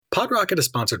PodRocket is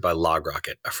sponsored by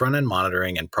LogRocket, a front-end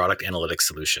monitoring and product analytics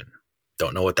solution.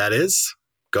 Don't know what that is?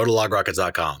 Go to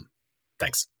logrocket.com.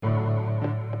 Thanks.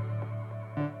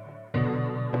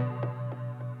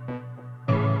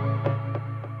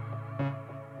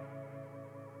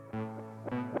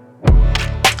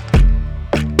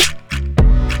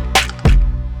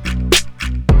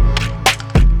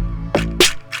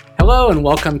 Hello and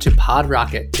welcome to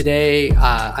PodRocket. Today,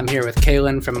 I'm here with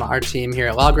Kaylin from our team here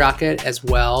at LogRocket, as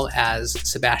well as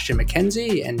Sebastian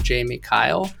McKenzie and Jamie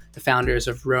Kyle, the founders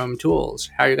of Roam Tools.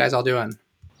 How are you guys all doing?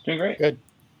 Doing great. Good.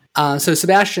 So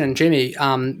Sebastian and Jamie,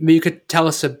 maybe you could tell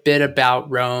us a bit about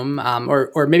Roam,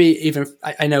 or maybe even,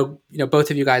 I know both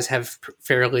of you guys have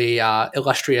fairly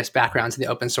illustrious backgrounds in the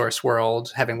open source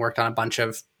world, having worked on a bunch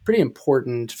of pretty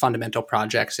important fundamental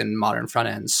projects in modern front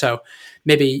ends. So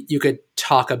maybe you could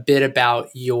talk a bit about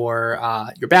your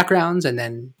backgrounds and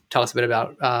then tell us a bit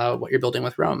about what you're building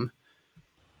with Roam.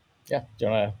 Yeah. Do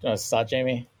you want to start,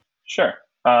 Jamie? Sure.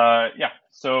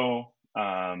 So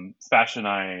Sebastian and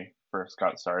I first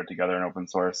got started together in open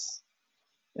source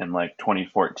in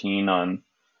 2014 on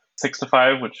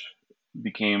 6to5, which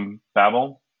became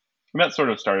Babel. And that sort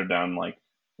of started down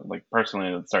personally,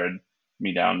 it started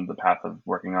me down the path of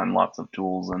working on lots of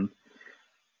tools and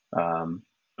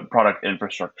product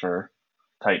infrastructure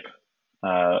type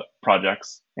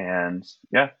projects. And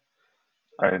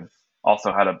I've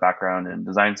also had a background in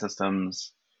design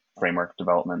systems, framework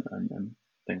development, and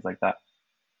things like that.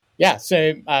 Yeah,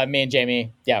 so me and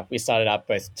Jamie, we started out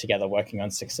both together working on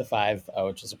 6to5,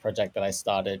 which is a project that I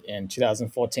started in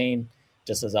 2014,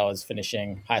 just as I was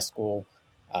finishing high school,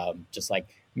 just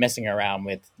messing around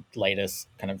with latest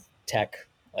kind of tech.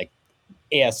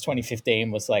 ES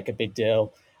 2015 was a big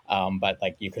deal, but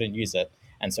you couldn't use it.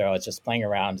 And so I was just playing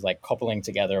around, coupling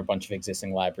together a bunch of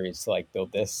existing libraries to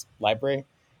build this library.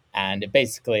 And it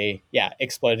basically,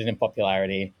 exploded in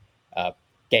popularity,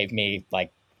 gave me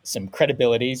some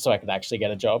credibility so I could actually get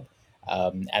a job.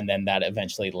 And then that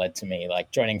eventually led to me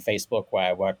joining Facebook, where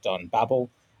I worked on Babel,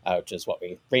 which is what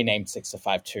we renamed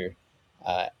 6to5 to.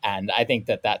 And I think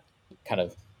that kind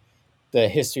of the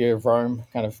history of Roam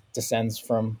kind of descends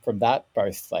from that,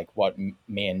 both what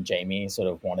me and Jamie sort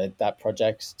of wanted that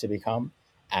project to become.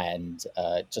 And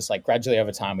just gradually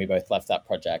over time, we both left that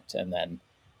project. And then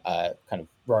kind of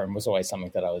Roam was always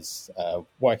something that I was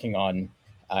working on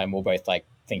and we're both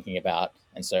thinking about.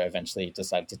 And so eventually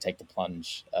decided to take the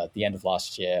plunge at the end of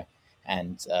last year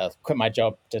and quit my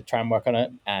job to try and work on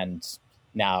it. And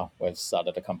now we've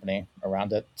started a company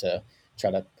around it to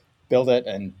try to build it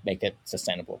and make it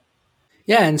sustainable.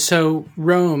 Yeah, and so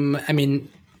Roam,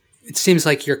 it seems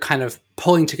like you're kind of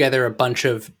pulling together a bunch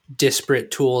of disparate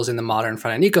tools in the modern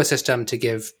front-end ecosystem to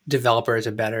give developers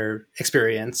a better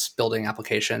experience building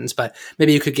applications. But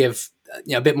maybe you could give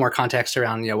a bit more context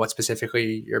around what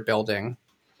specifically you're building.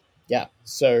 Yeah,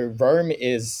 so Roam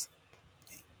it's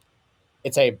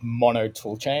a mono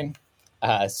tool chain.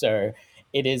 So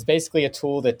it is basically a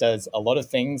tool that does a lot of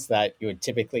things that you would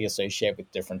typically associate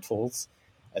with different tools.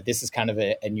 This is kind of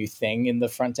a new thing in the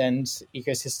front-end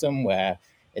ecosystem where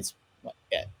it's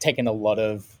taken a lot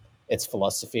of its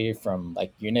philosophy from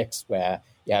Unix, where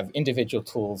you have individual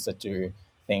tools that do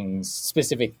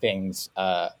specific things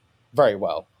very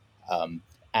well.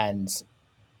 And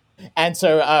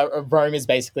so Roam is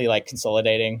basically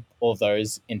consolidating all of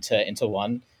those into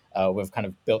one. We've kind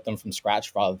of built them from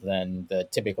scratch rather than the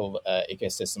typical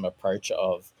ecosystem approach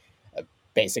of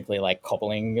basically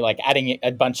coupling, adding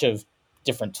a bunch of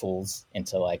different tools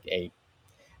into a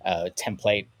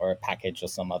template or a package or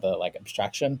some other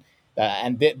abstraction.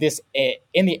 And this,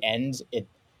 in the end,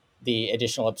 the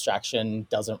additional abstraction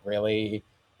doesn't really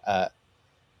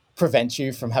prevent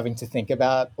you from having to think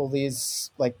about all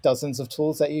these dozens of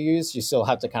tools that you use. You still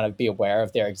have to kind of be aware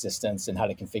of their existence and how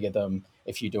to configure them.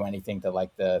 If you do anything that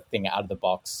the thing out of the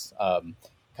box kind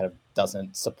of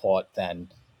doesn't support,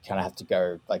 then you kind of have to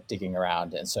go digging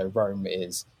around. And so Roam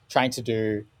is trying to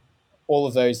do all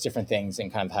of those different things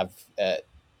and kind of have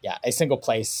a single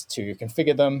place to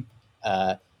configure them.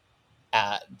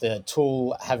 The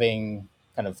tool having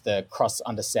kind of the cross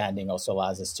understanding also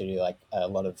allows us to do a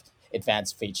lot of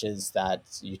advanced features that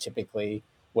you typically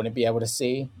wouldn't be able to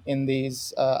see in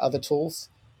these other tools.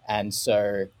 And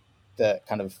so the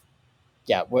kind of,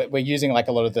 we're using a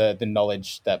lot of the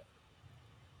knowledge that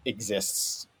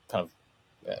exists kind of,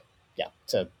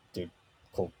 to do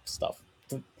cool stuff.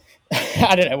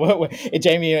 I don't know,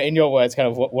 Jamie, in your words, kind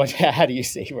of how do you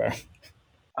see Roam?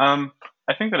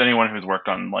 I think that anyone who's worked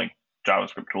on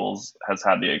JavaScript tools has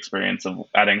had the experience of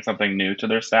adding something new to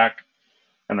their stack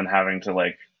and then having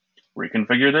to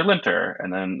reconfigure their linter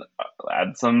and then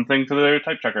add something to their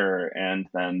type checker and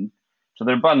then to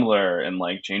their bundler and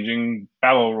like changing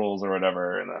Babel rules or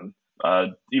whatever, and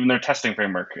then even their testing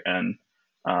framework. And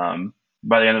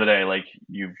by the end of the day, like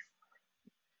you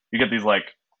get these like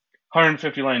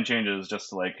 150 line changes just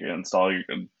to like install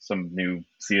some new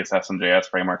CSS and JS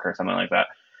framework or something like that.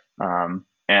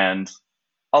 And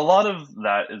a lot of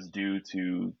that is due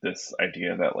to this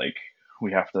idea that like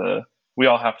we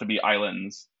all have to be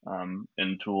islands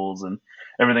in tools, and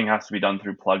everything has to be done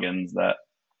through plugins that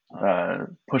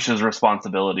pushes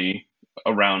responsibility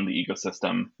around the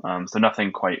ecosystem. So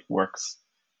nothing quite works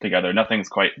together. Nothing's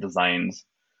quite designed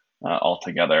all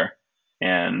together.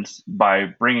 And by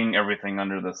bringing everything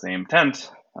under the same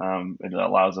tent, it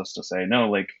allows us to say, no,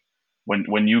 like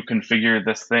when you configure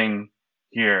this thing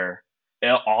here,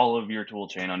 all of your tool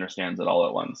chain understands it all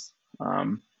at once.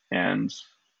 And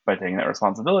by taking that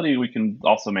responsibility, we can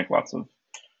also make lots of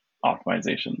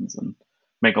optimizations and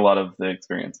make a lot of the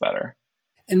experience better.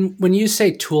 And when you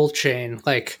say tool chain,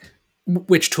 like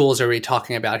which tools are we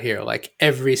talking about here? Like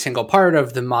every single part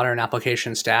of the modern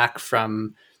application stack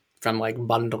from like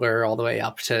bundler all the way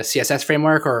up to CSS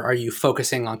framework, or are you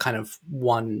focusing on kind of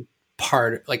one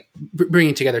part, like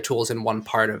bringing together tools in one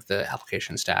part of the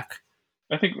application stack?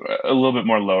 I think a little bit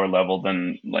more lower level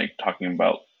than like talking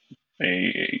about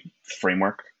a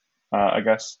framework, I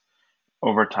guess.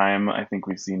 Over time, I think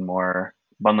we've seen more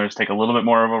bundlers take a little bit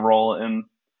more of a role in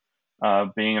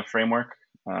being a framework,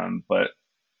 but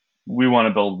we want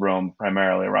to build Roam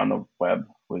primarily around the web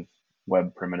with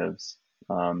web primitives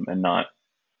and not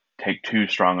take too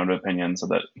strong of an opinion, so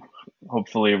that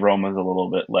hopefully Roam is a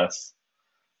little bit less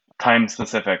time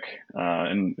specific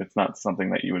and it's not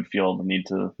something that you would feel the need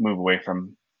to move away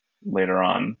from later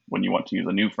on when you want to use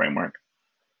a new framework.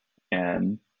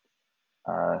 And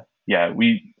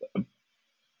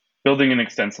building an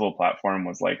extensible platform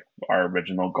was like our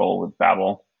original goal with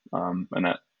Babel, and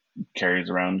that carries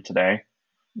around today.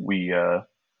 We're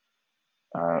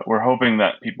hoping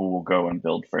that people will go and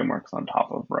build frameworks on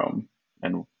top of Roam,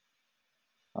 and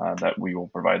that we will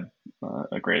provide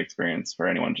a great experience for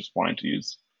anyone just wanting to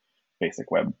use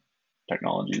basic web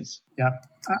technologies. Yeah,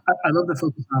 I love the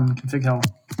focus on config hill.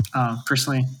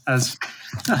 Personally, as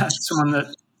someone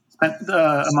that spent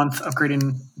a month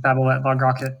upgrading Babel at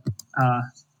LogRocket,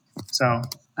 so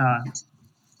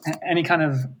any kind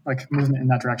of like movement in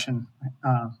that direction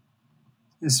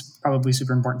is probably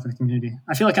super important for the community.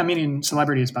 I feel like I'm meeting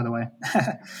celebrities, by the way.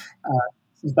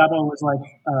 Since Babel was like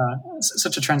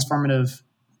such a transformative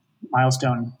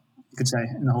milestone, you could say,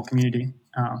 in the whole community.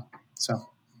 So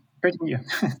great to meet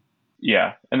you.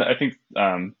 Yeah, and I think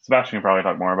Sebastian can probably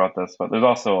talk more about this, but there's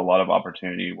also a lot of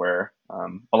opportunity where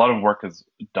a lot of work is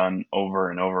done over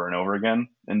and over and over again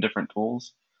in different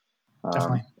tools.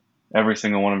 Definitely. Every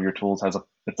single one of your tools has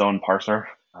its own parser.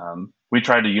 We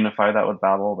tried to unify that with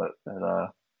Babel,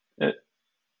 but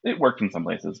it worked in some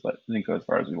places, but it didn't go as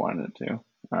far as we wanted it to.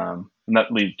 And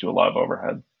that leads to a lot of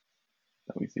overhead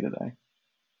that we see today.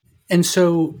 And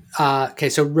so,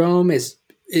 so Roam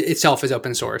itself is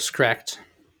open source, correct?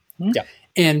 Yeah.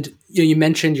 And you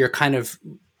mentioned you're kind of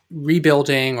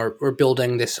rebuilding or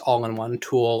building this all-in-one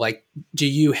tool. Like, did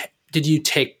you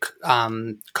take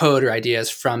code or ideas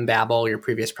from Babel, your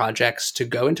previous projects, to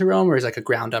go into Roam, or is it like a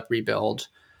ground-up rebuild?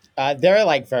 There are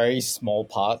like very small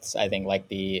parts. I think like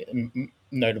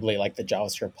notably like the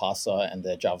JavaScript parser and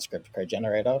the JavaScript code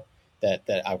generator that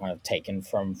I've kind of taken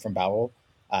from Babel.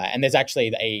 And there's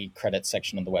actually a credit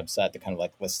section on the website that kind of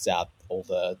like lists out all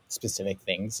the specific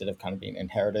things that have kind of been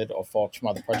inherited or forked from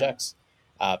other projects.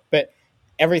 But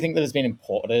everything that has been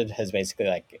imported has basically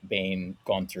like been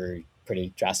gone through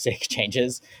pretty drastic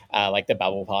changes. Like the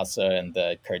Babel parser and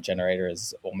the code generator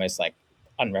is almost like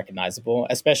unrecognizable,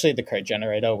 especially the code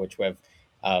generator, which we've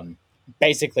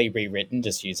basically rewritten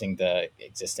just using the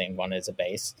existing one as a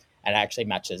base, and actually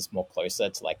matches more closer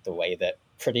to like the way that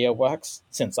Prettier works,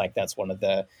 since like that's one of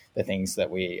the things that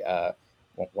we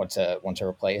want to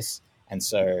replace. And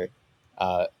so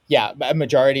a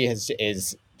majority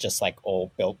is just like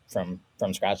all built from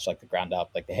scratch, like the ground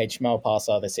up, like the HTML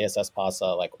parser, the CSS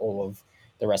parser, like all of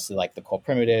the rest of like the core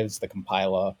primitives, the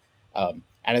compiler, and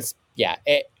it's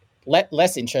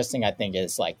less interesting, I think,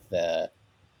 is like the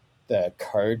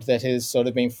code that has sort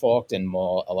of been forked, and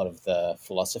more a lot of the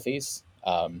philosophies,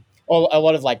 or a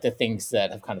lot of like the things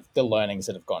that have kind of the learnings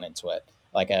that have gone into it.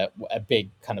 Like a big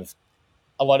kind of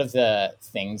a lot of the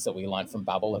things that we learned from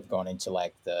Babel have gone into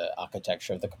like the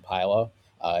architecture of the compiler,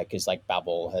 because like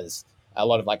Babel has a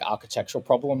lot of like architectural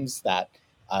problems that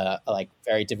are like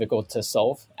very difficult to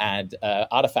solve, and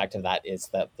artifact of that is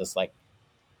that this like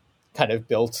kind of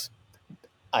built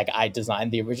like I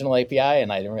designed the original API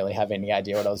and I didn't really have any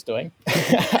idea what I was doing.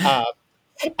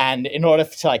 And in order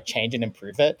to like change and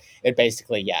improve it, it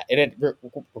basically, it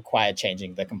required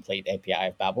changing the complete API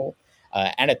of Babel.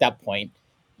 And at that point,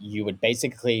 you would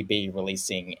basically be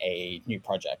releasing a new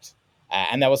project.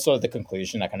 And that was sort of the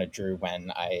conclusion I kind of drew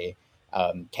when I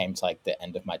came to like the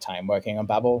end of my time working on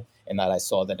Babel, in that I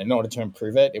saw that in order to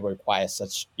improve it, it would require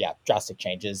such drastic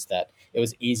changes that it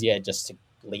was easier just to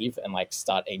leave and like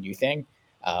start a new thing.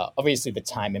 Obviously, the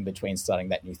time in between starting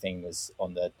that new thing was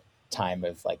on the time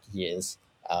of like years,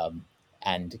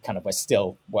 and kind of we're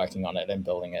still working on it and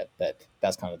building it. But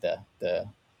that's kind of the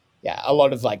a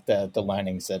lot of like the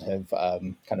learnings that have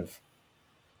kind of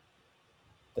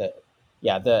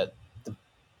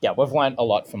we've learned a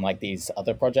lot from like these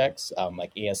other projects,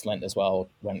 like ESLint as well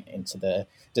went into the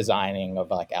designing of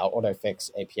like our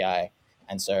AutoFix API,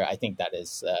 and so I think that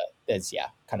is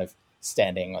kind of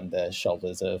standing on the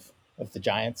shoulders of the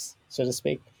giants, so to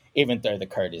speak, even though the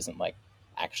code isn't like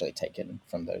actually taken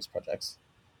from those projects.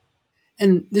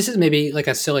 And this is maybe like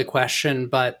a silly question,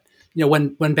 but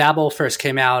when Babel first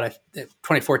came out,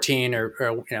 2014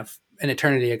 or an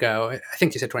eternity ago, I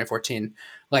think you said 2014.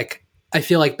 Like I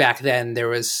feel like back then there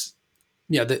was,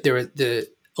 there was the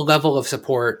level of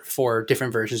support for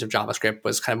different versions of JavaScript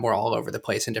was kind of more all over the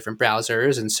place in different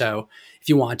browsers, and so if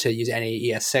you want to use any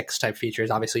ES6 type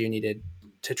features, obviously you needed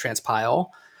to transpile.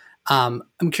 I'm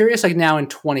curious, like now in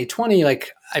 2020,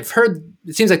 like I've heard,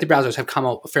 it seems like the browsers have come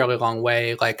a fairly long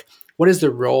way. Like, what is the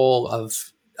role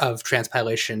of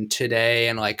transpilation today?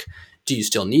 And like, do you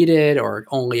still need it, or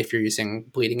only if you're using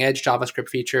bleeding edge JavaScript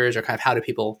features, or kind of how do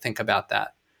people think about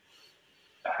that?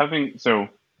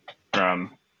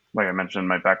 Like I mentioned,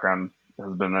 my background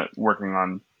has been working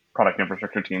on product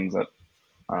infrastructure teams at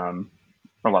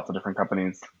for lots of different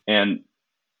companies. And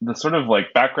the sort of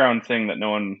like background thing that no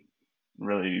one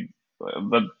really,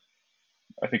 that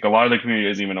I think a lot of the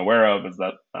community is even aware of, is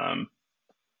that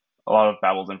a lot of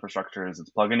Babel's infrastructure is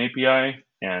its plugin API,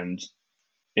 and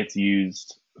it's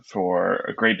used for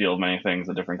a great deal of many things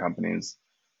at different companies.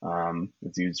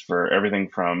 It's used for everything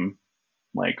from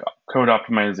like code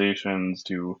optimizations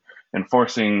to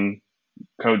enforcing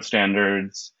code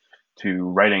standards to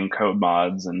writing code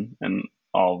mods and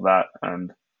all of that.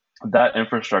 And that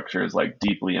infrastructure is like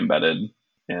deeply embedded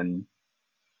in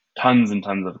tons and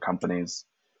tons of companies.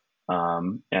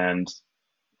 And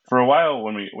for a while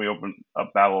when we opened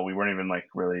up Babel, we weren't even like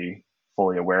really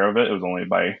fully aware of it. It was only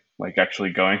by like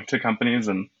actually going to companies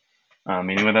and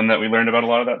meeting with them that we learned about a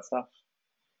lot of that stuff.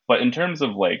 But in terms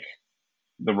of like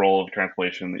the role of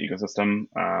translation in the ecosystem,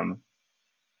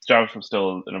 JavaScript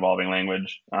still an evolving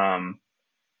language.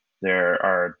 There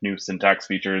are new syntax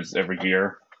features every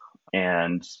year,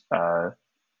 and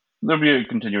there'll be a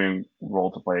continuing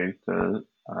role to play to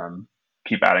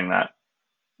keep adding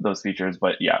those features.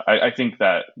 But yeah, I think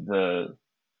that the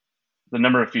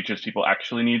number of features people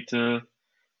actually need to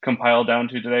compile down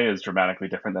to today is dramatically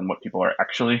different than what people are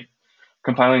actually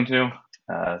compiling to.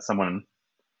 Someone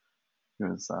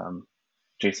who's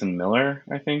Jason Miller,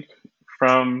 I think,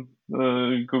 from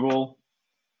Google,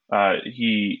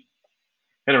 he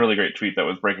had a really great tweet that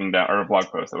was breaking down, or a blog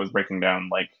post that was breaking down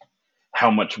like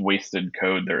how much wasted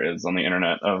code there is on the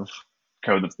internet of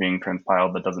code that's being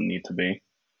transpiled that doesn't need to be.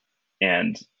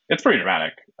 And it's pretty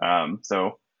dramatic.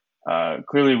 So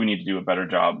clearly we need to do a better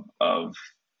job of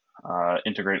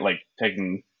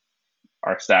taking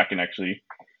our stack and actually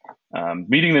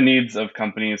meeting the needs of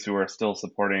companies who are still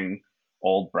supporting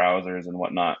old browsers and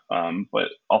whatnot, but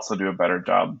also do a better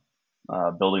job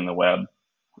building the web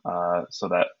so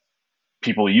that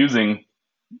people using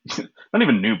not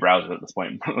even new browsers at this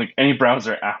point, but like any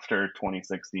browser after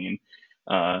 2016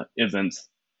 isn't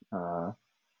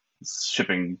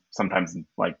shipping sometimes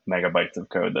like megabytes of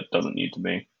code that doesn't need to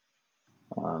be.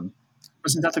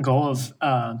 Wasn't that the goal of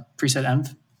preset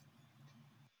env?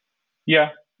 Yeah.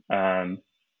 That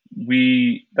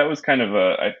was kind of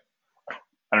I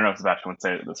don't know if Sebastian would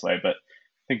say it this way, but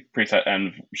I think preset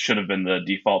env should have been the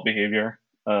default behavior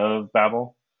of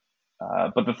Babel.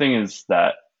 But the thing is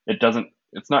that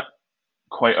it's not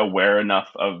quite aware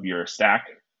enough of your stack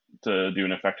to do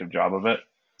an effective job of it.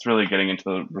 It's really getting into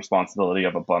the responsibility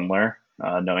of a bundler,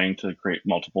 knowing to create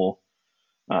multiple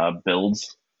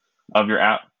builds of your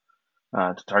app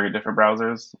to target different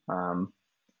browsers.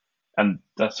 And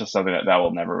that's just something that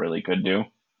Babel never really could do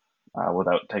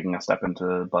without taking a step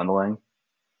into bundling.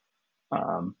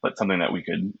 But something that we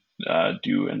could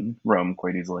do in Roam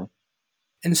quite easily.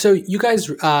 And so you guys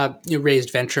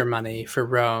raised venture money for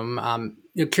Roam.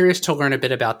 Curious to learn a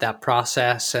bit about that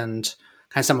process and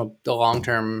kind of some of the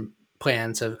long-term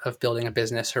plans of building a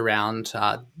business around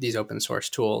these open source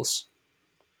tools.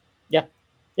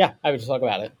 Yeah, I would just talk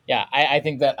about it. Yeah, I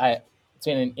think that it's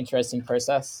been an interesting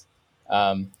process.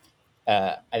 I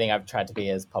think I've tried to be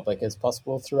as public as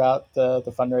possible throughout the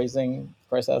fundraising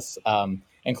process,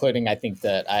 including I think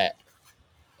that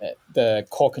the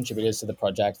core contributors to the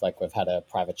project, like we've had a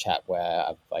private chat where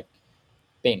I've like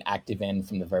been active in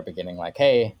from the very beginning, like,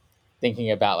 hey,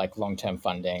 thinking about like long-term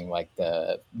funding, like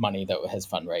the money that has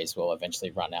fundraised will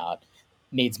eventually run out,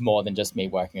 needs more than just me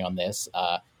working on this.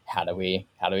 How do we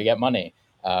get money?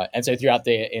 And so throughout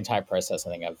the entire process,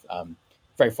 I think I've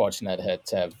very fortunate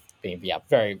to be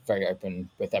very very open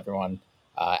with everyone.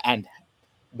 And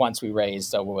once we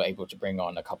raised, we were able to bring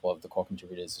on a couple of the core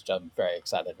contributors, which I'm very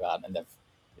excited about, and they've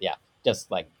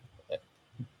just like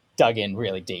dug in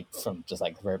really deep from just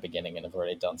like the very beginning, and have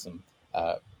already done some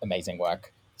amazing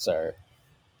work. So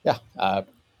yeah,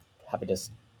 happy to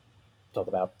talk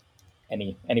about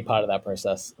any part of that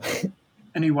process.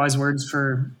 Any wise words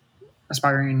for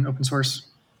aspiring open source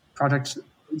project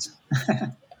leads?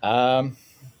 I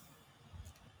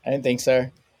don't think so.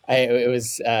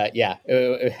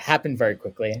 It happened very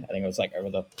quickly. I think it was like over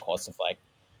the course of like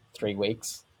 3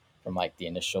 weeks from like the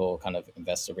initial kind of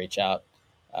investor reach out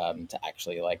to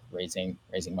actually like raising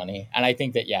money. And I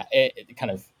think that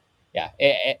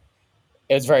it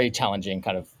was very challenging,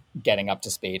 kind of getting up to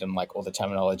speed and like all the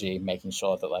terminology, making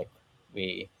sure that like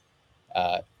we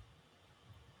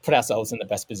put ourselves in the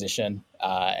best position,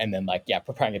 and then like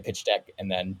preparing a pitch deck,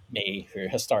 and then me, who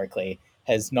historically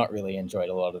has not really enjoyed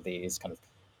a lot of these kind of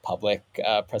public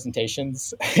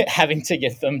presentations, having to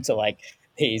give them to like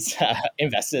these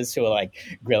investors who are like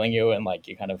grilling you, and like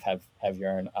you kind of have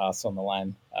your own ass on the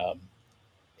line.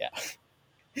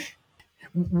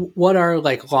 What are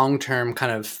like long-term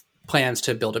kind of plans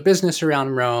to build a business around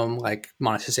Roam, like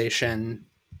monetization?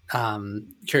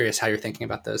 Curious how you're thinking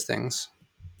about those things.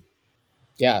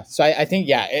 Yeah, so I think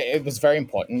it was very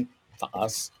important for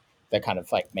us that kind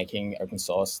of like making open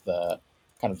source the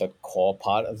kind of the core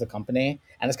part of the company,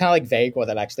 and it's kind of like vague what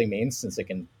that actually means, since it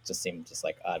can just seem just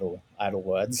like idle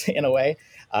words in a way.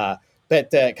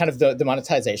 But the kind of the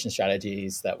monetization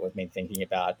strategies that we've been thinking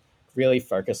about really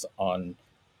focus on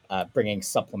bringing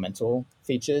supplemental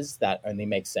features that only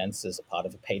make sense as a part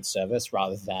of a paid service,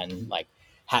 rather than like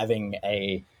having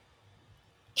a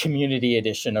community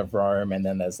edition of Roam and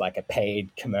then there's like a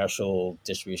paid commercial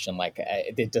distribution. Like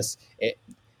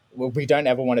we don't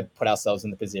ever want to put ourselves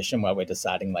in the position where we're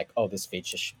deciding like, oh, this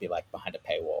feature should be like behind a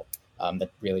paywall.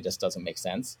 That really just doesn't make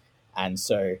sense. And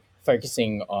so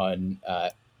focusing on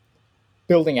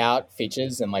building out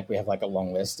features, and like we have like a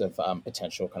long list of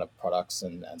potential kind of products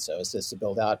and services to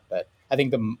build out. But I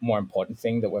think the more important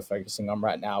thing that we're focusing on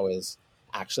right now is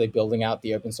actually building out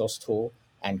the open source tool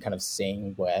and kind of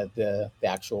seeing where the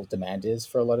actual demand is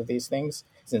for a lot of these things,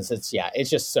 since it's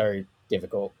just so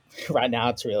difficult right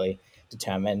now to really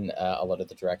determine a lot of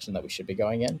the direction that we should be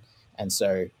going in. And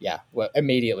so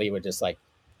we're just like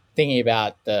thinking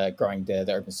about growing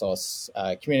the open source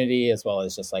community, as well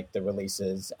as just like the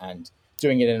releases, and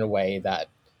doing it in a way that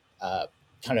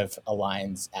kind of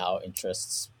aligns our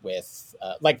interests with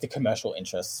like the commercial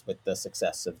interests with the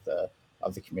success of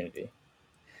the community.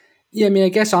 Yeah, I mean, I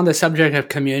guess on the subject of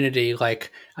community,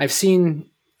 like I've seen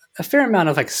a fair amount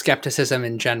of like skepticism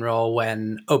in general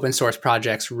when open source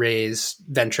projects raise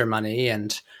venture money,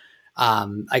 and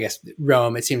I guess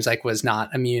Roam, it seems like, was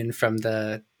not immune from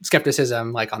the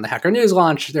skepticism. Like on the Hacker News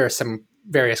launch, there are some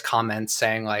various comments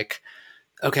saying like,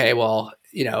 okay, well,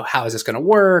 how is this going to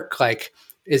work? Like,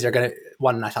 is there going to,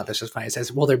 one, I thought this was funny, it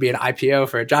says, will there be an IPO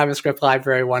for a JavaScript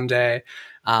library one day?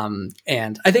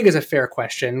 And I think it's a fair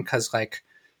question, because like,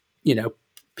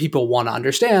 people want to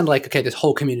understand like, okay, this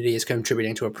whole community is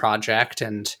contributing to a project,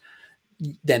 and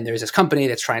then there's this company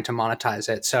that's trying to monetize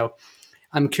it. So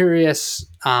I'm curious,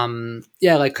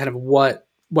 like kind of what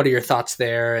are your thoughts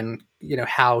there? And,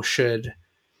 how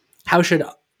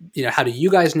do you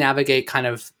guys navigate kind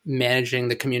of managing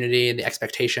the community and the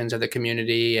expectations of the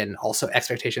community, and also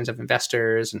expectations of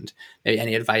investors, and maybe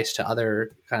any advice to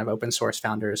other kind of open source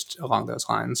founders along those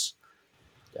lines?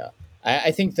 Yeah,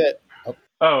 I think that,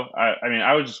 I mean,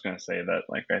 I was just going to say that,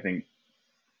 like, I think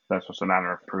that's just a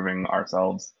matter of proving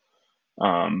ourselves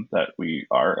that we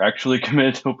are actually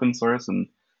committed to open source. And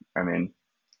I mean,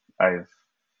 I've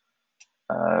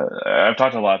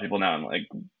talked to a lot of people now, and like,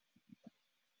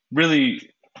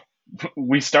 really,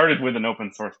 we started with an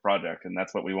open source project, and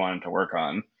that's what we wanted to work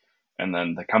on. And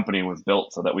then the company was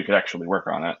built so that we could actually work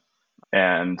on it.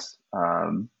 And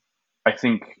I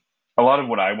think a lot of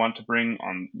what I want to bring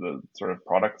on the sort of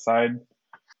product side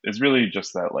is really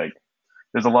just that, like,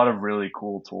 there's a lot of really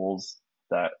cool tools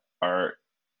that are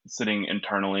sitting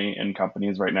internally in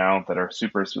companies right now that are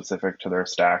super specific to their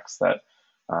stacks that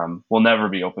will never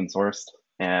be open sourced,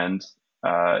 and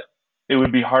it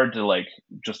would be hard to like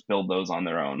just build those on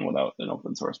their own without an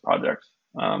open source project.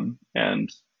 And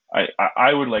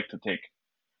I would like to take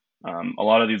a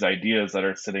lot of these ideas that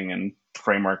are sitting in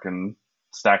framework and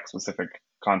stack specific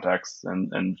contexts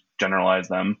and generalize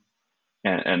them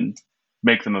and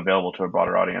make them available to a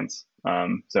broader audience.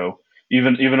 So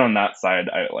even on that side,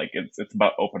 I like it's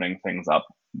about opening things up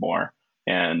more.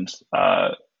 And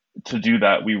to do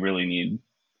that, we really need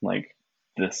like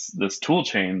this tool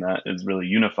chain that is really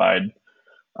unified,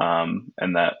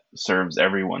 and that serves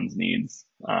everyone's needs,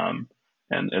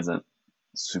 and isn't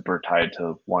super tied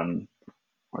to one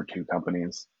or two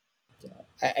companies.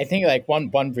 I think like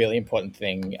one really important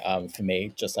thing for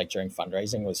me, just like during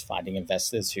fundraising, was finding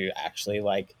investors who actually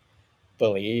like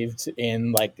believed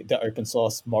in like the open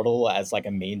source model as like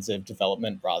a means of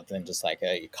development rather than just like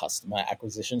a customer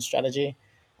acquisition strategy.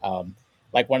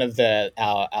 Like one of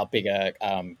our bigger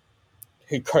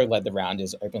who co-led the round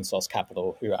is Open Source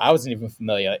Capital, who I wasn't even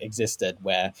familiar existed,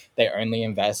 where they only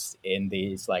invest in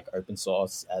these like open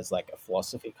source as like a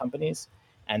philosophy companies.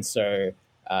 And so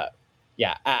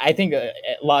yeah, I think a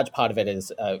large part of it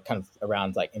is kind of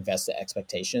around like investor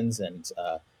expectations and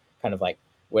kind of like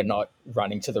we're not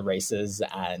running to the races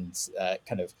and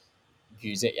kind of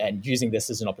using this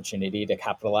as an opportunity to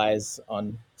capitalize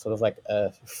on sort of like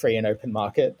a free and open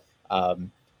market.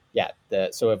 Yeah,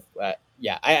 the sort of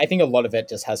yeah, I think a lot of it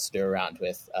just has to do around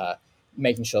with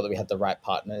making sure that we have the right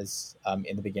partners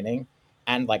in the beginning.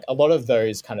 And like a lot of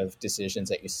those kind of decisions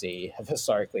that you see have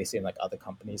historically seen like other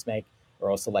companies make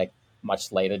are also like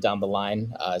much later down the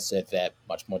line. So they're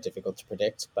much more difficult to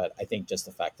predict. But I think just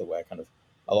the fact that we're kind of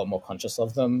a lot more conscious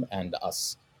of them, and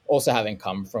us also having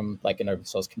come from like an open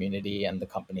source community and the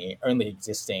company only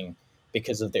existing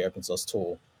because of the open source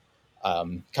tool,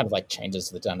 kind of like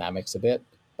changes the dynamics a bit.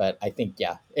 But I think,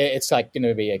 yeah, it's like going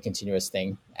to be a continuous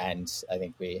thing. And I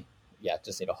think we, yeah,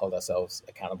 just need to hold ourselves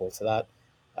accountable to that.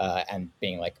 And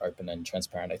being like open and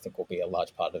transparent, I think will be a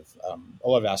large part of a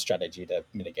lot of our strategy to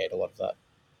mitigate a lot of that.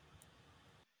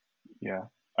 Yeah.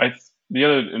 The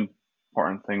other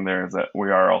important thing there is that we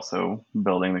are also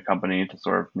building the company to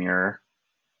sort of mirror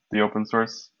the open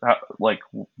source like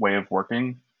way of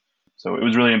working. So it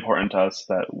was really important to us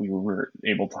that we were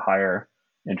able to hire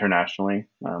internationally.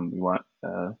 We want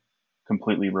a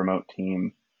completely remote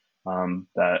team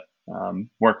that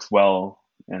works well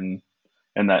in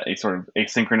that a sort of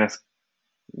asynchronous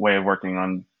way of working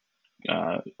on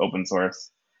open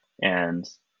source. And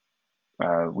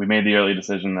we made the early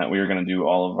decision that we were going to do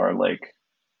all of our like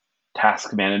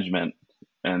task management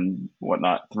and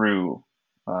whatnot through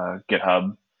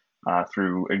GitHub,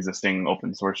 through existing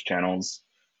open source channels,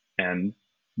 and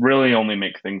really only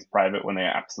make things private when they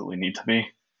absolutely need to be.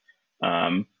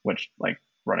 Which, like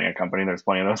running a company, there's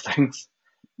plenty of those things.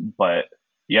 But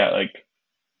yeah, like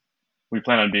we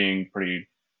plan on being pretty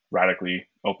radically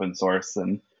open source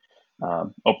and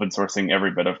open sourcing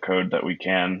every bit of code that we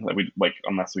can, that we like,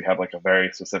 unless we have like a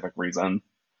very specific reason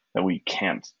that we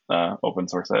can't open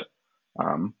source it,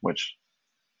 which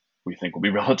we think will be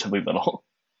relatively little.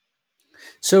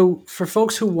 So for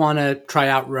folks who want to try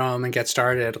out Roam and get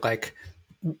started, like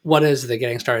what does the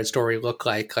getting started story look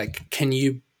like? Like, can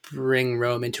you bring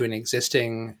Roam into an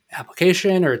existing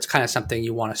application, or it's kind of something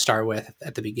you want to start with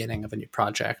at the beginning of a new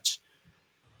project?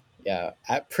 Yeah.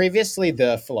 Previously,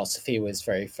 the philosophy was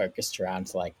very focused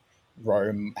around like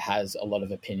Roam has a lot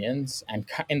of opinions, and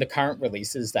in the current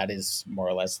releases, that is more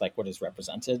or less like what is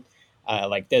represented.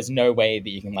 Like, there's no way that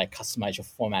you can like customize your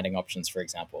formatting options, for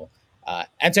example.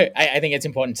 And so I think it's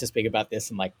important to speak about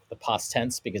this in like the past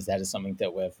tense, because that is something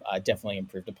that we've definitely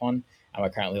improved upon, and we're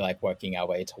currently like working our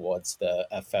way towards the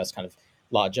first kind of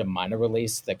larger minor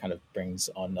release that kind of brings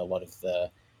on a lot of the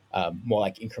more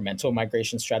like incremental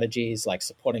migration strategies, like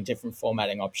supporting different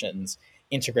formatting options,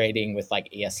 integrating with like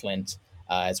ESLint,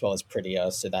 as well as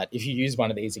Prettier, so that if you use one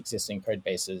of these existing code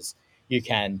bases, you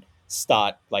can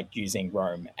start like using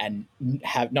Roam and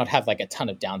not have like a ton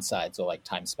of downsides or like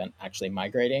time spent actually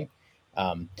migrating.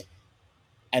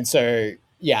 And so,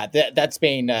 yeah, that's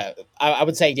been, I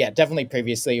would say, yeah, definitely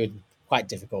previously it was quite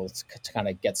difficult to kind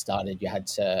of get started. You had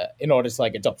to, in order to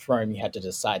like adopt Roam, you had to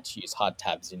decide to use hard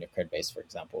tabs in your code base, for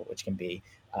example, which can be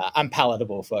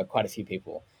unpalatable for quite a few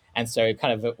people. And so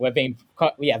kind of we're being,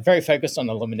 very focused on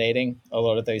eliminating a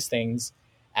lot of those things.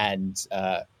 And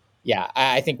yeah,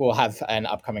 I think we'll have an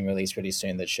upcoming release pretty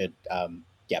soon that should,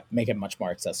 make it much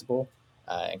more accessible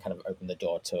and kind of open the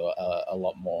door to a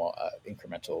lot more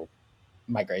incremental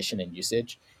migration and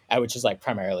usage, which is like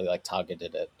primarily like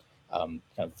targeted at kind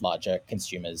of larger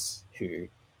consumers who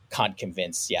can't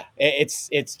convince. Yeah, it's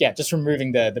just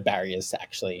removing the barriers to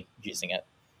actually using it.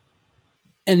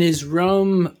 And is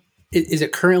Rome, is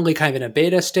it currently kind of in a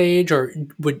beta stage, or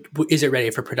is it ready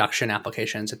for production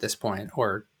applications at this point,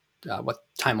 or what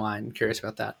timeline? I'm curious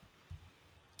about that.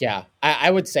 Yeah, I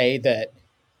would say that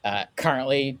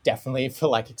currently, definitely for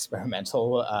like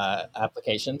experimental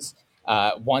applications.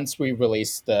 Once we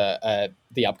release the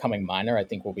upcoming minor, I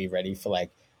think we'll be ready for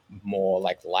like more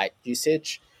like light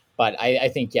usage. But I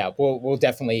think we'll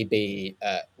definitely be.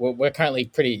 We're currently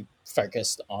pretty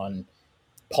focused on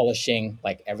polishing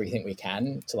like everything we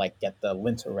can to like get the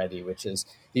linter ready, which is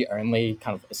the only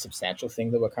kind of substantial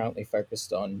thing that we're currently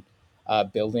focused on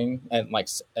building and like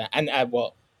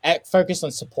focused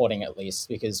on supporting at least,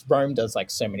 because Rome does like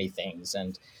so many things,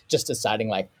 and just deciding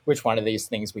like which one of these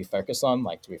things we focus on.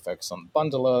 Like, do we focus on the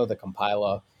bundler, the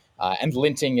compiler, and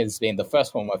linting has been the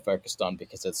first one we're focused on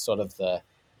because it's sort of the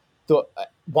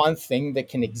one thing that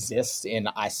can exist in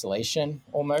isolation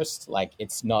almost. Like,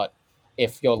 it's not,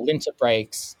 if your linter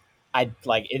breaks,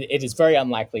 it is very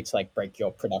unlikely to like break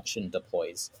your production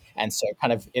deploys. And so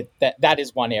kind of that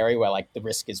is one area where like the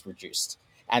risk is reduced.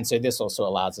 And so this also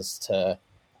allows us to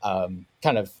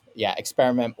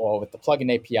experiment more with the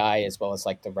plugin API, as well as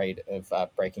like the rate of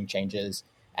breaking changes.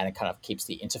 And it kind of keeps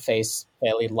the interface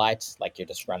fairly light, like you're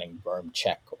just running Rome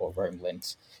check or Rome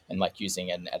lint and like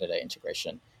using an editor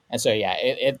integration. And so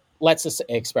it lets us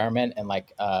experiment and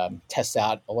like test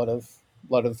out a lot of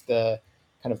the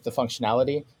kind of the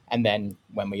functionality. And then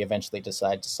when we eventually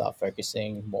decide to start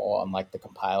focusing more on like the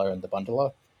compiler and the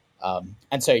bundler.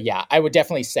 And so I would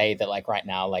definitely say that like right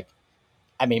now, like,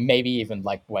 I mean, maybe even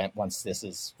like once this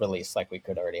is released, like we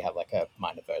could already have like a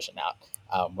minor version out.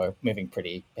 We're moving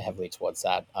pretty heavily towards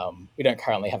that. We don't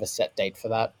currently have a set date for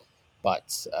that,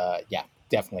 but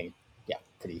definitely,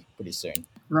 pretty soon.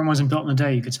 Rome wasn't built in a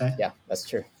day, you could say. Yeah, that's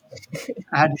true.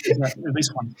 I had to do that, at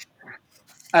least one.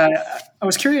 I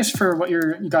was curious for what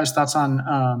you guys' thoughts on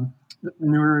the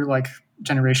newer like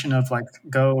generation of like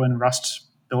Go and Rust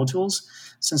build tools,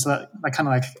 since that kind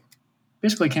of like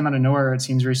basically came out of nowhere, it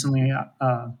seems, recently.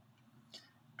 Do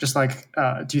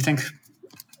you think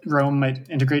Rome might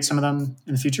integrate some of them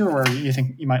in the future, or you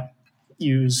think you might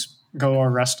use Go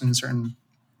or Rust in certain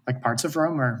like parts of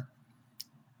Rome, or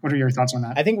what are your thoughts on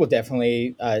that? I think we'll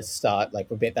definitely start like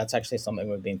that's actually something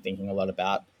we've been thinking a lot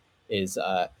about. Is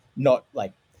not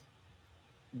like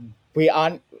we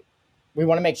want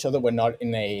to make sure that we're not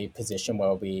in a position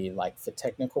where we like, for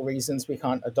technical reasons, we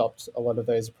can't adopt a lot of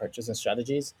those approaches and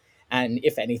strategies. And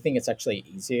if anything, it's actually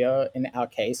easier in our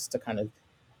case to kind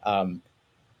of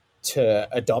to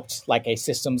adopt like a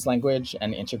systems language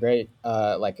and integrate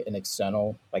like an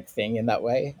external like thing in that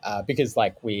way, because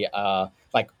like we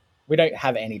don't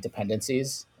have any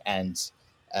dependencies, and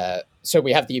so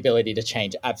we have the ability to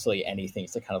change absolutely anything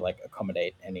to kind of like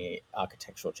accommodate any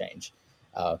architectural change.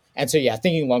 And so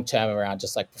thinking long term around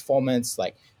just like performance,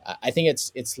 like I think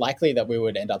it's likely that we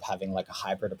would end up having like a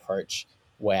hybrid approach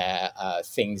where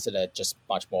things that are just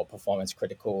much more performance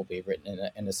critical will be written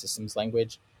in a systems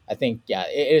language. I think,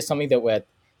 it is something that we're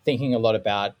thinking a lot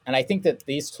about. And I think that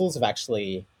these tools have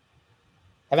actually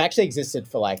existed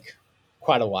for like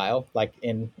quite a while, like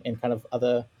in kind of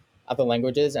other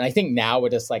languages. And I think now we're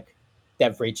just like,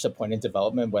 they've reached a point in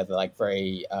development where they're like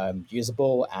very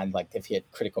usable, and like they've hit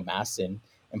critical mass in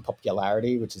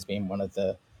popularity, which has been one of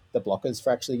the blockers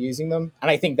for actually using them. And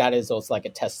I think that is also like a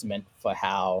testament for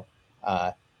how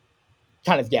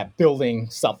building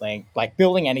something, like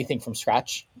building anything from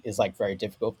scratch, is like very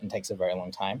difficult and takes a very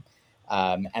long time.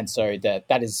 And so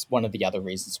that is one of the other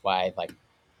reasons why like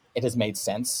it has made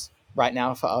sense right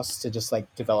now for us to just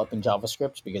like develop in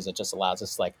JavaScript, because it just allows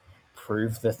us to like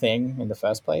prove the thing in the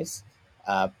first place.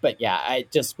 But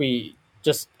we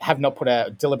just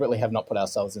deliberately have not put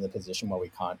ourselves in the position where we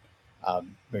can't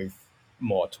move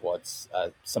more towards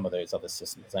some of those other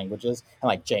systems languages. And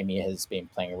like Jamie has been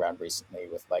playing around recently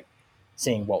with like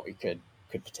seeing what we could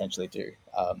potentially do.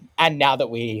 And now that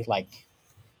we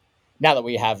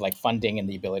have like funding and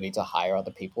the ability to hire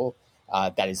other people,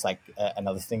 that is like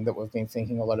another thing that we've been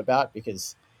thinking a lot about,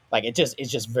 because like it's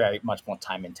just very much more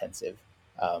time intensive.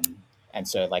 And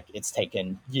so like it's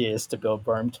taken years to build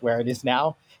Rome to where it is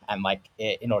now, and like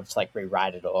in order to like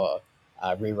rewrite it or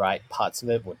rewrite parts of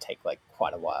it would take like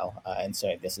quite a while. And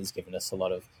so this has given us a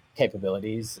lot of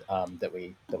capabilities that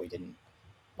we didn't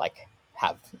like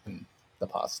have in the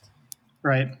past.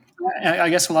 Right. I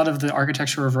guess a lot of the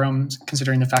architecture of Rome,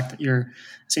 considering the fact that you're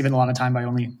saving a lot of time by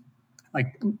only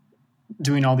like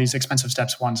doing all these expensive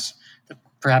steps once, that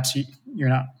perhaps you're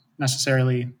not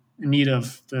necessarily in need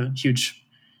of the huge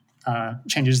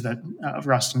changes that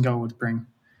Rust and Go would bring.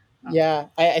 Yeah,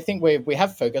 I think we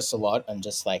have focused a lot on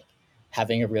just like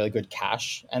having a really good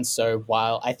cache, and so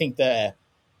while I think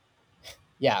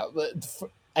yeah,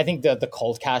 I think the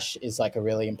cold cache is like a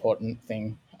really important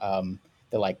thing.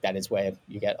 That is where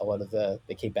you get a lot of the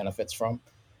key benefits from.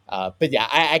 But yeah,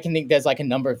 I can think there's like a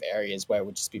number of areas where it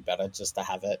would just be better just to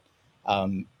have it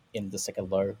in this like a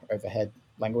low overhead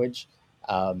language.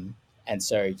 And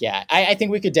so yeah, I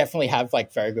think we could definitely have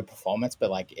like very good performance,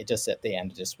 but like it just at the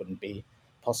end it just wouldn't be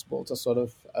possible to sort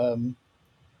of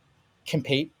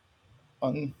compete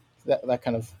on that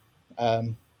kind of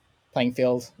playing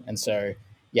field. And so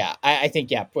yeah, I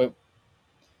think yeah, we're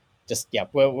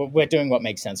doing what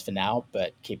makes sense for now,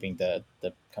 but keeping the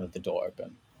kind of the door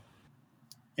open.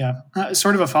 Yeah,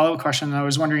 sort of a follow-up question. I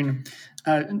was wondering,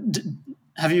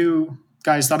 have you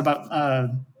guys thought about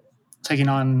taking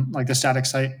on like the static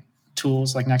site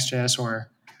tools like Next.js or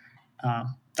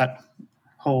that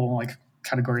whole like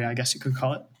category, I guess you could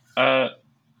call it?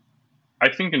 I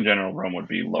think in general, Rome would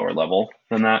be lower level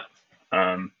than that.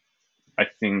 I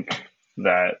think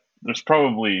that there's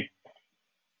probably,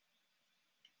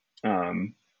 I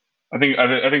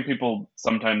think people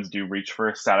sometimes do reach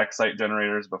for static site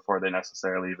generators before they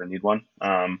necessarily even need one,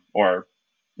 or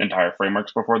entire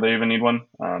frameworks before they even need one.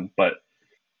 But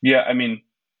yeah, I mean,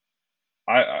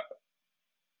 I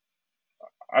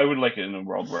would like it in a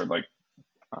world where like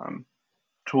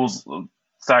tools,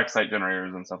 static site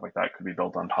generators and stuff like that could be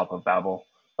built on top of Babel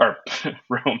or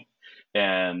Rome,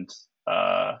 and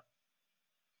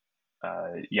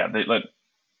yeah,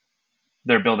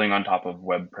 they're building on top of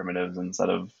web primitives instead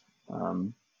of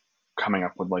coming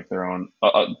up with like their own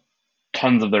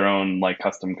tons of their own like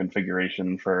custom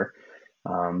configuration for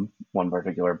one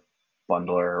particular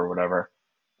bundler or whatever,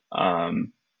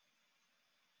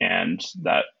 and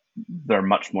that they're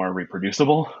much more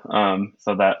reproducible,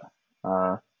 so that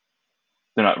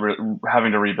they're not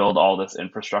having to rebuild all this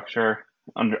infrastructure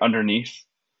underneath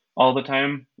all the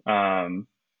time.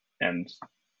 And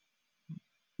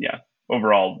yeah,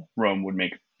 overall, Rome would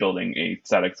make building a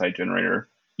static site generator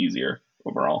easier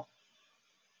overall.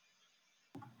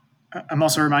 I'm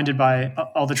also reminded by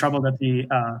all the trouble that the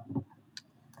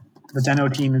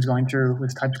Deno team is going through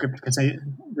with TypeScript because they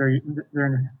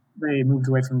moved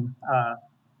away from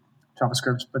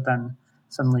JavaScript, but then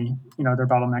suddenly they're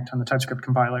bottlenecked on the TypeScript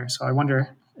compiler. So I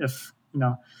wonder if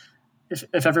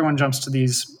if everyone jumps to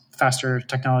these faster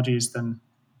technologies, then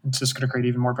it's just going to create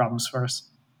even more problems for us.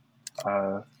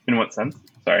 In what sense?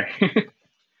 Sorry.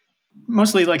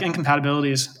 Mostly like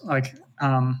incompatibilities, like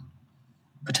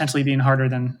potentially being harder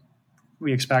than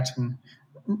we expect, and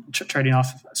trading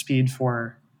off speed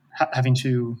for having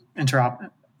to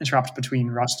interrupt between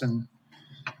Rust and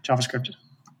JavaScript.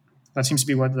 That seems to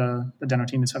be what the Deno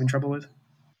team is having trouble with.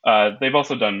 They've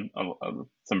also done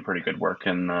some pretty good work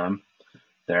in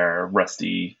their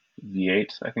Rusty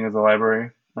V8, I think is the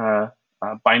library,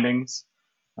 bindings.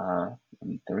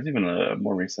 There was even a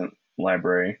more recent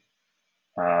library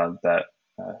that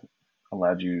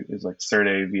allowed you, is like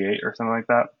Serde V8 or something like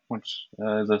that, which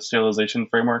is a serialization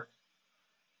framework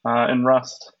in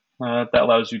Rust that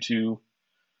allows you to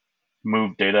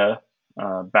move data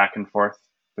back and forth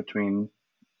between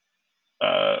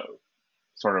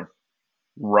sort of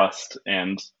Rust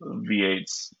and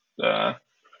V8's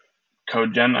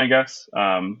code gen, I guess,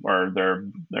 or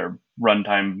their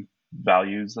runtime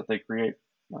values that they create.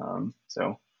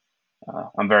 So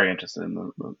I'm very interested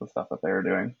in the stuff that they're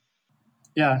doing.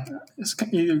 Yeah,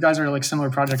 you guys are like similar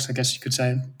projects, I guess you could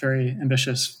say. Very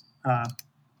ambitious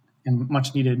and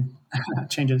much needed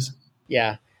changes.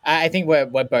 Yeah, I think we're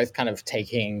both kind of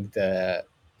taking the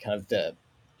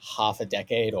half a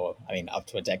decade, or I mean up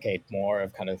to a decade more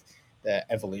of kind of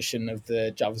the evolution of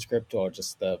the JavaScript or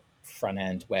just the front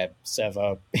end web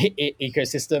server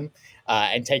ecosystem,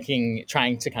 and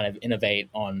trying to kind of innovate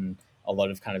on a lot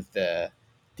of kind of the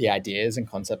ideas and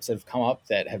concepts that have come up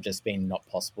that have just been not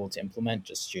possible to implement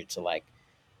just due to like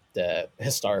the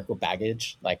historical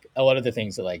baggage. Like a lot of the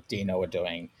things that like Deno are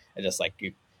doing are just like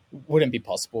you wouldn't be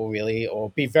possible really, or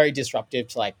be very disruptive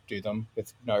to like do them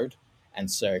with Node.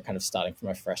 And so kind of starting from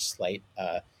a fresh slate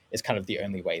is kind of the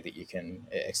only way that you can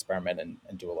experiment and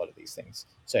do a lot of these things.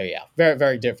 So yeah,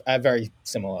 very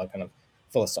similar kind of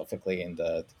philosophically in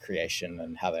the creation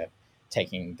and how they're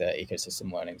taking the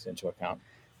ecosystem learnings into account.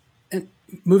 And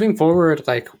moving forward,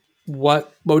 like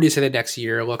what would you say the next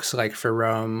year looks like for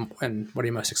Rome, and what are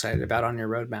you most excited about on your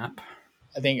roadmap?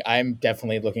 I think I'm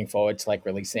definitely looking forward to like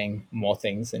releasing more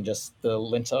things than just the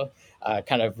linter,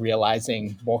 kind of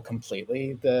realizing more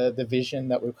completely the vision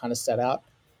that we've kind of set out.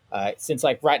 Since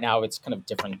like right now it's kind of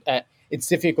different. It's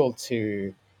difficult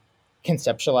to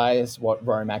conceptualize what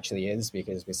Roam actually is,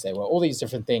 because we say, well, all these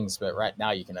different things, but right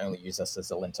now you can only use us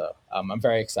as a linter. I'm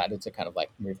very excited to kind of like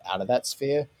move out of that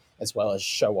sphere, as well as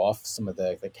show off some of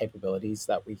the capabilities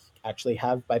that we actually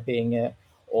have by being a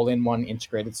all-in-one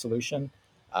integrated solution.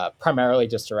 Primarily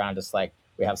just around just like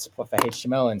we have support for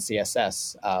HTML and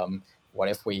CSS. What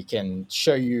if we can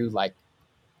show you like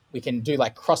we can do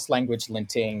like cross-language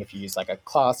linting if you use like a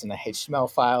class in a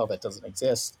HTML file that doesn't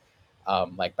exist.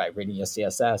 Like by reading your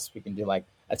CSS, we can do like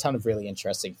a ton of really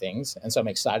interesting things. And so I'm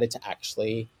excited to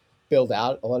actually build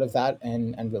out a lot of that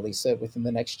and release it within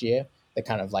the next year. That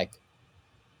kind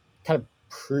of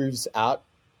proves out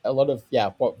a lot of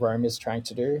what Roam is trying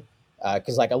to do.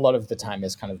 Because like a lot of the time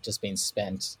is kind of just been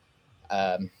spent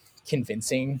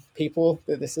convincing people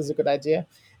that this is a good idea.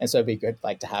 And so it'd be good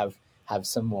like to have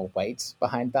some more weight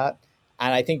behind that.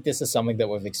 And I think this is something that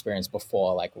we've experienced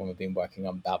before, like when we've been working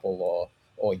on Babel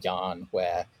or Yarn,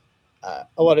 where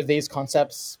a lot of these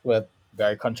concepts were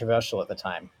very controversial at the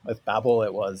time. With Babel,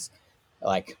 it was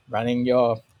like running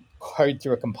your code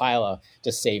through a compiler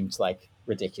just seemed like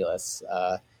ridiculous.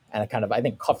 And I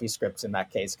think CoffeeScript in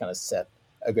that case kind of set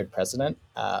a good precedent.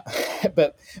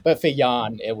 But for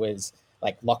Yarn, it was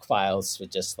like lock files were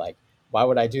just like, why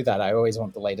would I do that? I always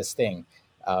want the latest thing.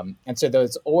 And so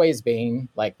there's always been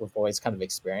like, we've always kind of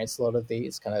experienced a lot of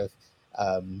these kind of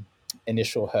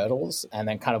initial hurdles. And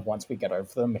then kind of once we get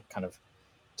over them, it kind of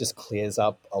just clears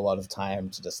up a lot of time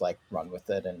to just like run with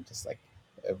it and just like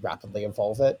rapidly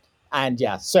evolve it. And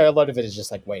so a lot of it is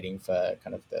just like waiting for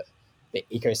kind of the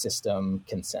ecosystem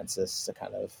consensus to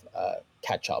kind of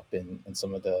catch up in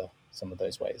some of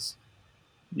those ways.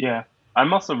 Yeah,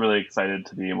 I'm also really excited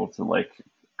to be able to like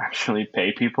actually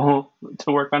pay people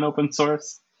to work on open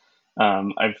source.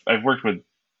 I've worked with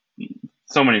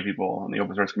so many people in the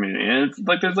open source community, and it's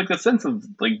like there's like a sense of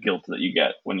like guilt that you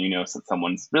get when you know that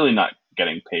someone's really not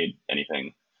getting paid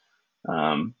anything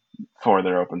for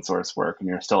their open source work, and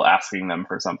you're still asking them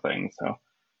for something. So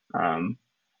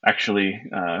actually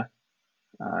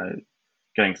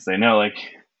getting to say no, like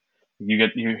you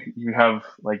have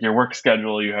like your work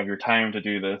schedule, you have your time to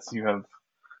do this, you're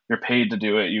paid to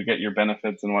do it, you get your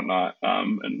benefits and whatnot,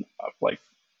 and like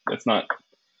it's not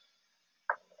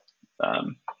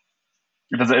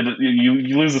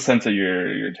you lose a sense that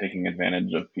you're taking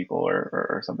advantage of people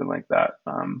or something like that.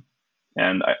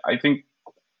 And I think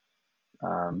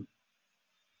I'm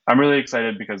really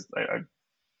excited because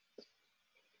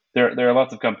there are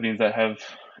lots of companies that have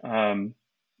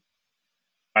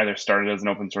either started as an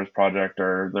open source project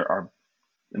or there are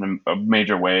in a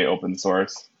major way open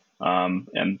source.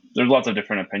 And there's lots of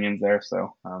different opinions there.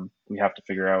 So we have to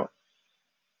figure out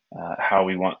how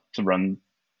we want to run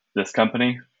this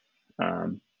company.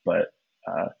 But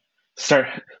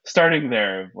starting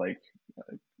there, like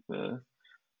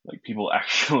people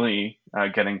actually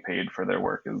getting paid for their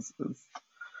work is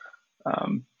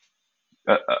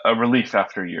a relief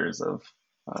after years of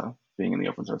being in the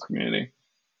open source community.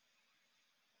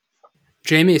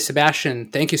 Jamie,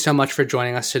 Sebastian, thank you so much for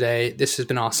joining us today. This has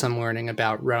been awesome learning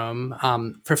about Roam.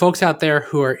 For folks out there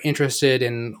who are interested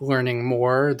in learning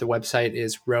more, the website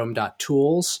is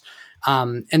roam.tools.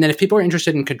 And then if people are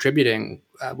interested in contributing,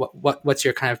 what's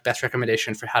your kind of best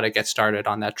recommendation for how to get started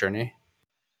on that journey?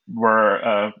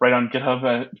 We're right on GitHub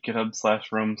at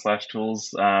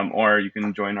github/roam/tools, or you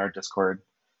can join our Discord,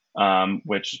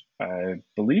 which I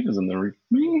believe is in the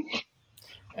README.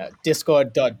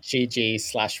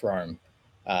 Discord.gg/Roam.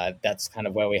 That's kind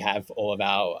of where we have all of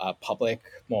our public,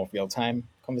 more real-time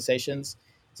conversations,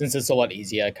 since it's a lot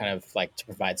easier kind of like to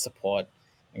provide support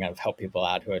and kind of help people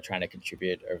out who are trying to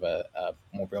contribute over a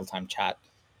more real-time chat,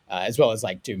 as well as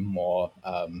like do more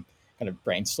kind of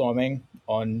brainstorming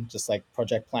on just like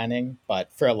project planning. But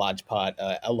for a large part,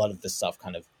 a lot of this stuff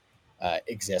kind of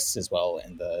exists as well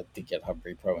in the GitHub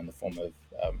repo in the form of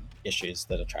issues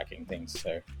that are tracking things.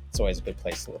 So it's always a good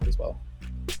place to look as well.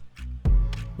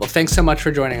 Well, thanks so much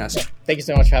for joining us. Yeah, thank you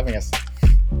so much for having us.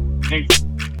 Thanks.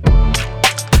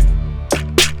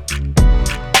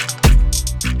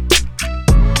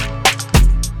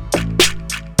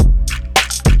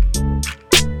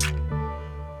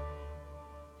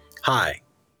 Hi,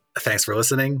 thanks for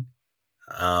listening.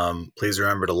 Please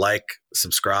remember to like,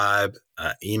 subscribe,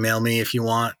 email me if you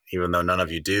want, even though none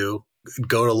of you do.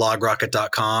 Go to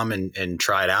logrocket.com and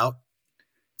try it out.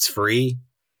 It's free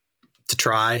to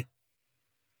try.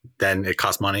 Then it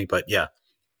costs money, but yeah,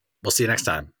 we'll see you next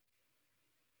time.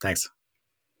 Thanks.